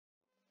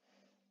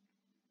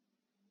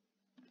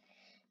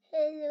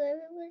Hello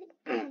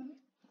everybody.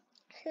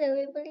 Hello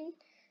everybody.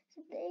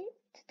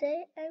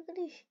 Today I'm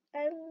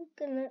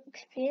gonna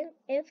explain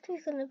if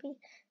there's gonna be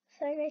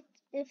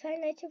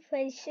financial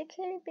Freddy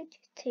Security Breach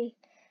 2.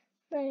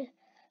 Now,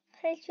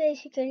 Financial Freddy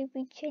Security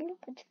Breach 2,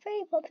 it's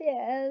very popular,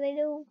 and I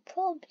know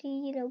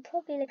probably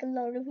like a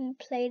lot of you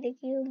play the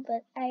game,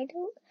 but I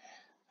don't.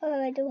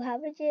 I don't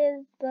have it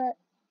yet. But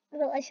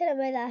well, I said in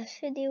my last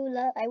video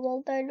that I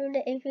will download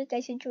it if you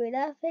guys enjoy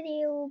that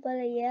video. But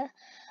yeah.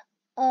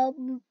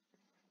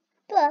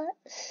 But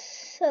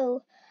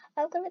so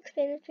I'm gonna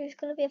explain if there's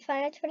gonna be a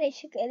financial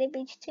relationship in the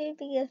beach too,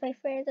 because my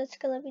friend is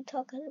gonna be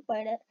talking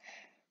about it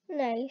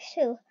now.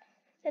 So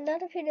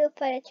another video of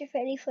Financial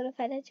Freddy for the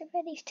Financial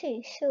Freddy's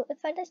 2. So in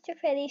Financial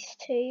Freddy's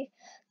 2,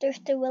 there's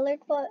the Willard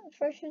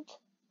versions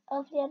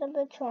of the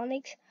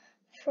animatronics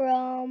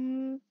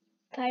from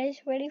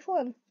Financial Freddy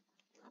 1.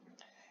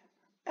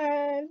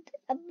 And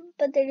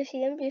but they're the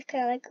same, just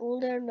kind of like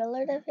older and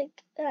Willard. I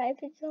think I'm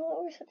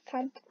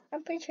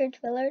pretty sure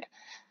it's Willard.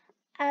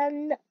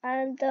 And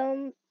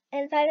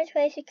Finance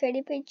Freddy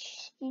Security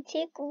Breach, you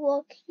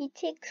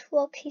take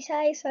Foxy's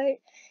eyes out,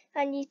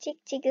 and you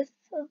take his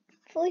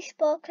voice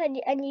box, and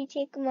you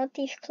take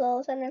Monty's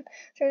claws, and then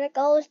they're like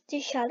all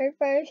the shattered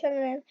version,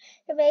 and then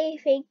the very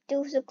fake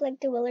those look like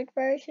the Willard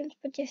versions,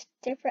 but just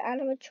different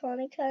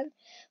animatronics, and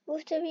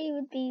most of you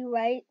would be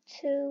right.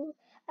 So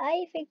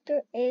I think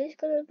there is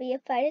gonna be a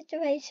Finance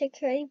Freddy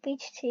Security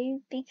Breach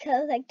too,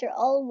 because like they're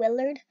all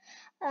Willard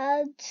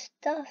and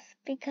stuff,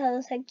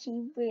 because like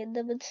you read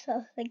them and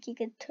stuff, like you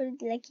could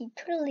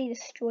totally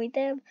destroy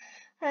them.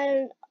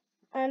 And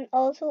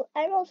also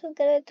I'm also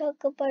gonna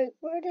talk about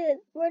where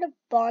the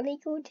Bonnie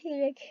go to,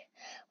 like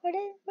where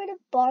the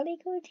Bonnie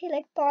go to.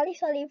 Like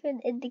Bonnie's not even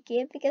in the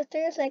game, because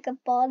there's like a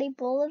Bonnie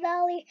bowling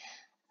alley,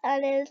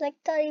 and it's like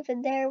not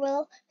even there.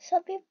 Well,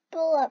 some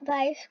people at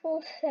my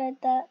school said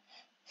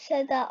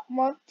that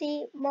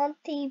Monty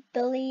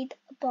bullied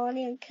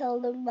Bonnie and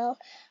killed him.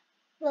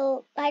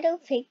 Well, I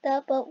don't think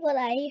that, but what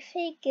I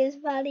think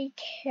is that he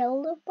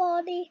killed a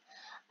body.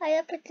 I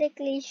am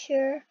particularly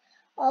sure.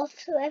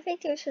 Also, I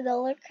think there's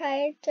another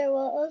character.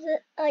 What was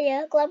it? Oh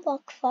yeah,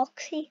 Glamrock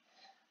Foxy.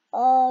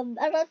 I'm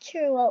not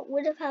sure what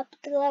would have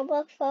happened to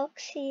Glamrock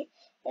Foxy.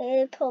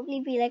 It'd probably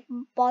be like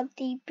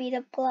Monty beat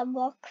up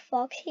Glamrock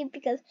Foxy,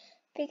 because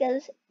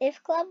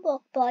if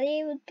Glamrock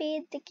Body would be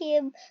in the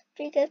game,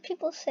 because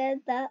people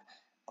said that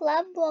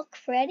Glamrock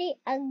Freddy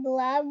and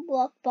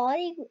Glamrock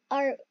Body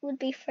would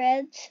be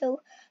friends.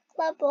 So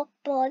Glamrock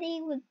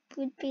Body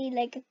would be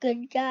like a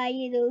good guy,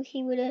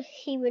 he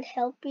would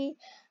help you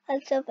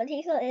and stuff, but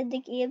he's not in the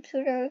game,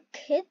 so there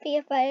could be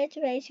a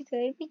financial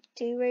security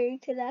too, where you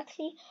could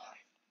actually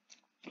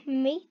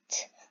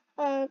meet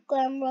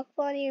Glamrock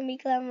Bonnie or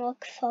meet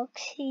Glamrock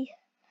Foxy.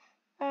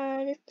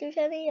 And if there's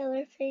any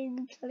other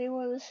things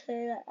anyone wants to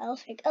say that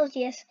else, like, oh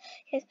yes.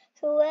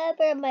 So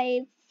whenever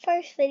my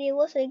first video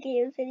wasn't a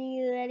game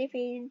video or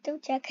anything,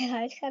 don't check it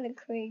out, it's kind of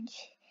cringe.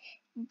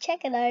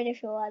 Check it out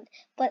if you want.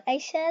 But I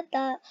said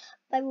that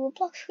my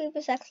Roblox group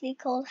is actually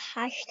called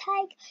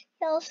hashtag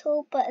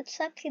Yellowsoap, but it's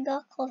actually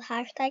not called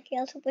hashtag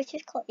Yellowsoap, which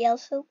is called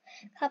Yellowsoap.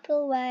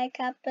 Capital Y,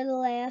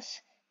 capital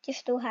S,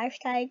 just no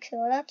hashtag,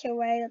 so I'm not sure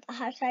where I got the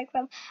hashtag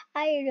from.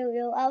 I don't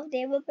know. I'll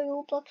name up my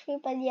Roblox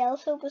group, and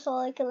Yellowsoap is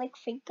all I can like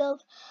think of.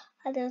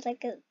 And there's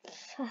like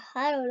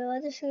I don't know,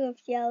 I just threw up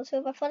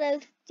Yellowsoap. I thought I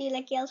would do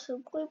like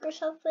Yellowsoap group or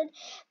something.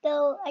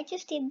 No, I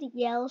just did the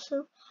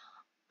Yellowsoap.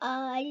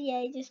 Yeah,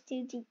 I just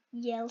do the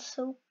yell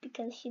soap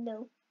because,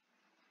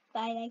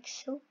 I like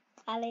soap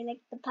and I like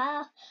the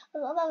bath.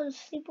 I'm having a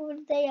sleepover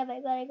today. I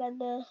might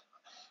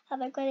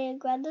go to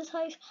Granda's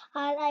house,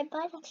 and I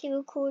might actually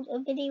record a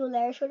video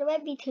there, so there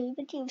might be 2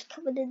 videos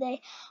coming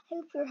today. I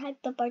hope you're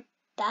hyped about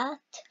that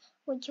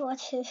when you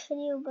watch this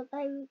video, but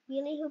I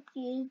really hope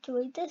you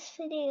enjoyed this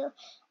video.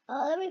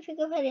 Let me think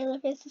of any other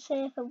things to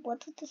say if I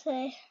wanted to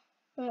say.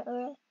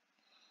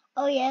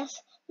 Oh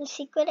yes, the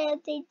secret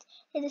ending.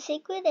 In the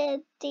secret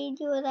ending,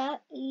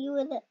 you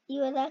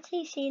would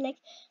actually see like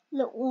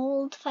the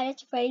old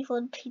Financial Freddy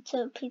Fun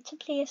pizza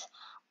place,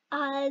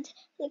 and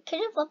they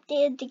could have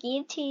updated the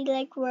game to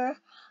like where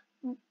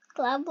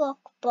Glamrock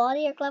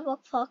Body or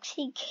Glamrock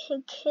Foxy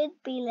could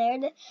be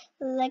there.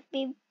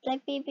 Maybe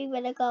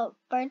when it got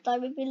burnt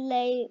out, maybe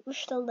they were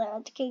still there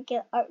and could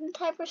get art in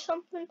time or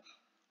something.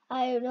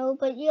 I don't know,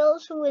 but you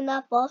also in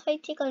that boss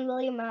fight take on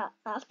William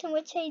Afton,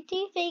 which I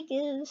do think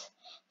is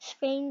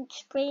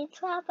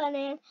Springtrap,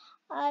 and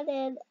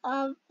then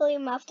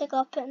William Afton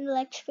got put in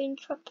like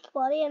Springtrap's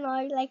body, and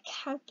I like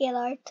can't get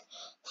out.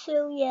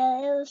 So yeah,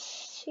 it was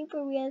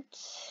super weird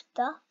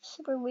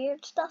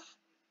stuff,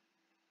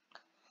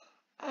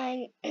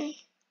 and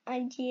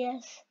and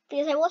yes,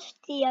 because I watched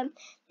the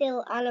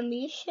little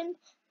animation,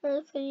 it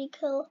was pretty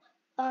cool.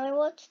 I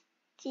watched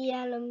the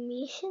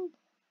animation,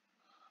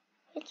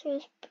 which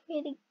was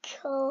pretty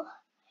cool.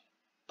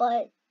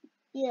 But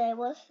yeah, I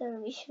watched the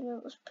animation.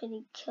 It was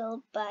pretty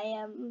cool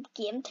by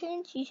Game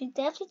Tunes. You should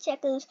definitely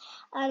check those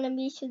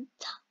animations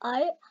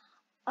out.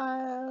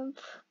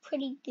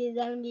 Pretty good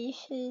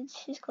animations.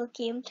 It's called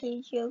Game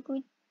Tunes. You're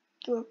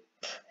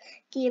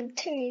game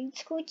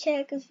tunes. Go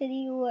check his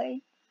video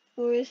out,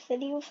 or his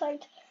videos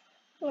out.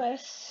 They're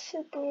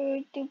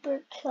super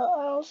duper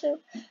killer. Also,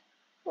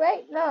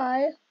 right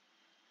now,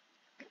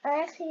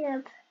 I actually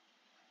have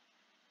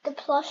the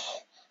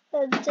plush,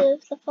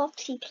 the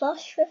Foxy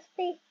plush with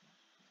me.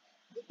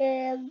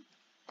 I'm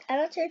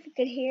not sure if you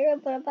can hear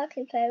it, but I'm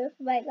actually playing with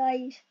it right now.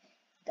 He's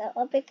got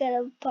a big kind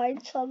of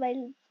bounce on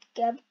my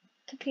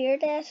computer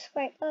desk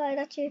right now. I'm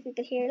not sure if you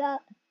can hear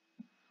that.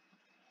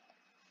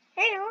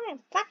 I know, I'm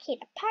Foxy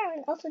the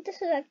Pirate. Also,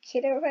 this is a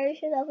cuter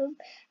version of him.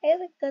 I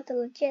haven't got the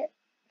legit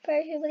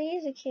version, but he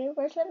is a cute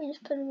version. Let me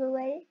just put him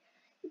away.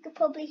 You can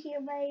probably hear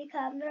my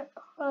camera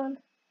on.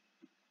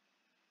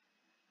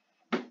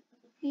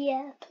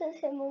 Yeah, put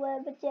him away,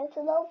 but yeah, it's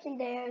a lovely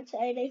day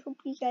outside. I hope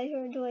you guys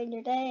are enjoying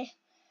your day,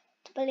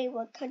 depending on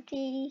what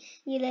country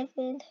you live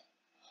in.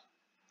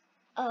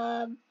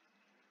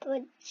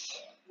 But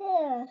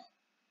yeah,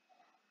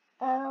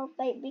 I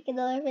might make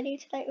another video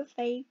tonight with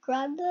my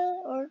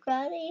granda or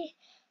granny.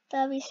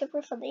 That'll be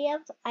super funny. I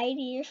have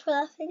ideas for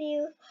that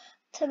video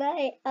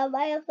tonight. I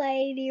have an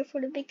idea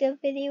for the bigger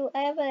video.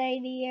 I have an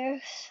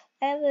idea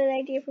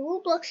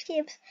for Roblox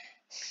games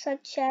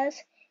such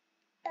as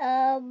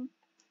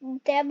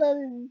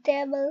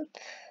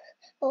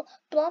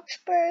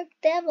Bloxburg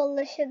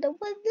Demolition, the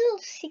one little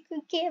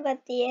secret game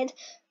at the end,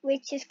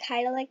 which is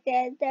kind of like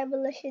the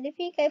Demolition. If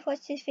you guys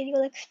watch this video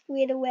like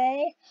straight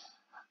away,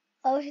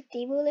 oh, it's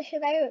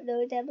Demolition. I don't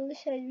know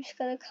Demolition. I'm just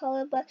gonna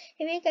call it. But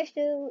if you guys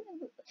know,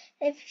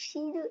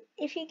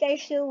 if you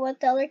guys know what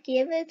the other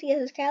game is,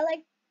 because it's kind of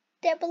like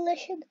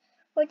Demolition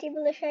or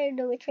Demolition. I don't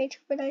know which way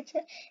to pronounce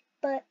it,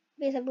 but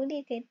because I'm only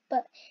a kid.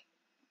 But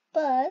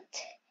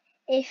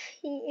if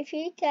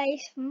you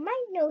guys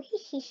might know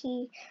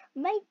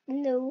might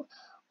know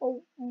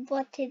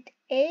what it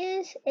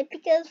is, it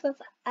begins with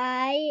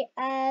I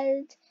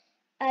and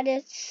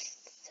it's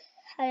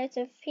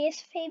a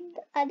face thing,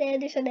 and then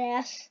there's an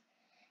S.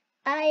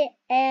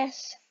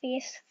 IS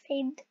face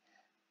thing.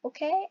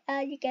 Okay,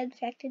 and you get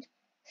infected.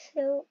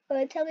 So,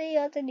 tell me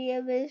what the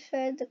name is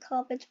in the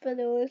comments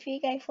below. If you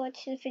guys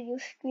watch this video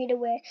straight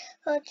away,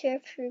 not sure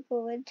if you're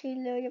going to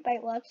learn. You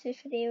might watch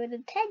this video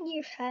in 10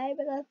 years time,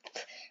 and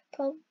that's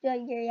probably,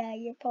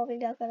 you're probably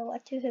not going to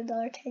watch this in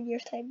another 10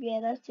 years time.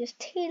 Yeah, that's just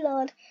too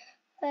long.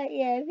 But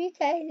yeah, if you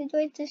guys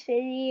enjoyed this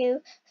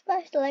video,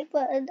 smash the like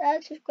button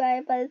and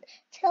subscribe, and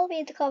tell me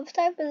in the comments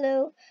down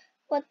below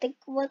what the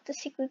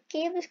secret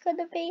game is going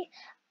to be,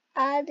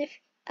 and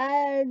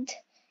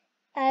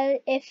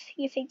if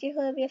you think there's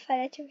going to be a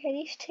financial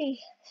penalty too.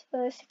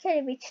 So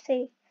security breach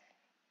too.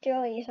 There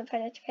always is a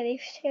financial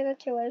penalty too, I'm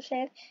not sure what I'm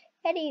saying.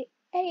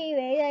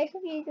 Anyway, I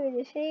hope you enjoyed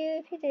this video.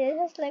 If you did,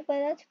 hit like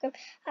button, subscribe,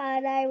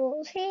 and I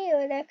will see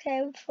you next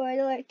time for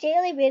another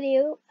daily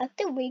video of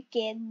the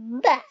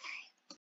weekend. Bye!